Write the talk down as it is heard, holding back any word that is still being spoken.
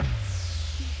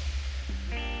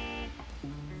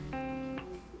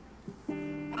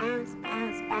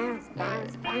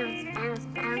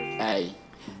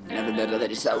admit that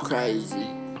he's so crazy.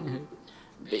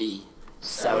 B.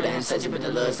 So damn sexy with the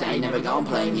looks, they ain't never gon'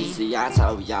 play me. See, I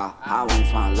told y'all I won't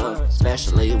find love,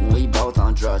 especially when we both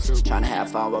on drugs. Tryna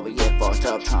have fun while we get fucked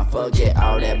up, tryna forget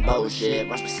all that bullshit.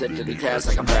 Watch me slip through the cracks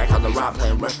like I'm back on the rock,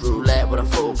 playing rush roulette with a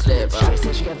full clip. Shawty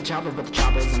said she got the chopper, but the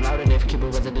chopper isn't loaded. If Cupid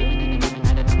was a demon, then the demon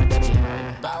had it on my daddy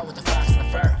hair. Bow with the fox and the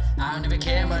fur, I don't even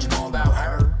care much more about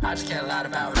her. I just care a lot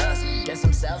about us. Guess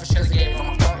I'm selfish cause I gave for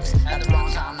my fucks. At the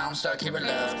wrong time, now I'm stuck here with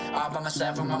love. All by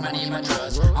myself with my money and my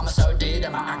drugs. I'm a so deep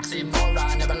that my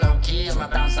oxymoron, never low key. I'm a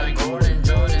bounce like Gordon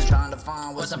Jordan, trying to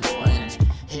find what's important.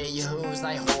 Hear you who's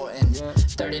like Horton,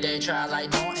 30-day trial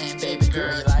like Norton. Baby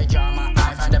girl, you like drama,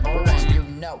 I find it boring. You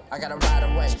know I gotta ride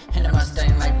away in a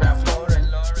Mustang like Ralph Lauren.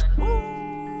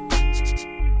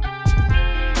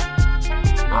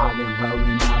 I've been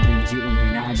rolling, I've been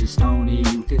getting, I just don't need.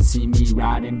 You can see me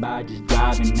riding by, just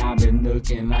driving. I've been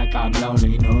looking like I'm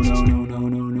lonely. No.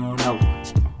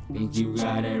 Think you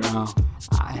got it wrong.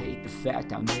 I hate the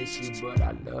fact I miss you, but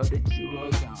I love that you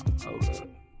are gone. Hold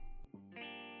up.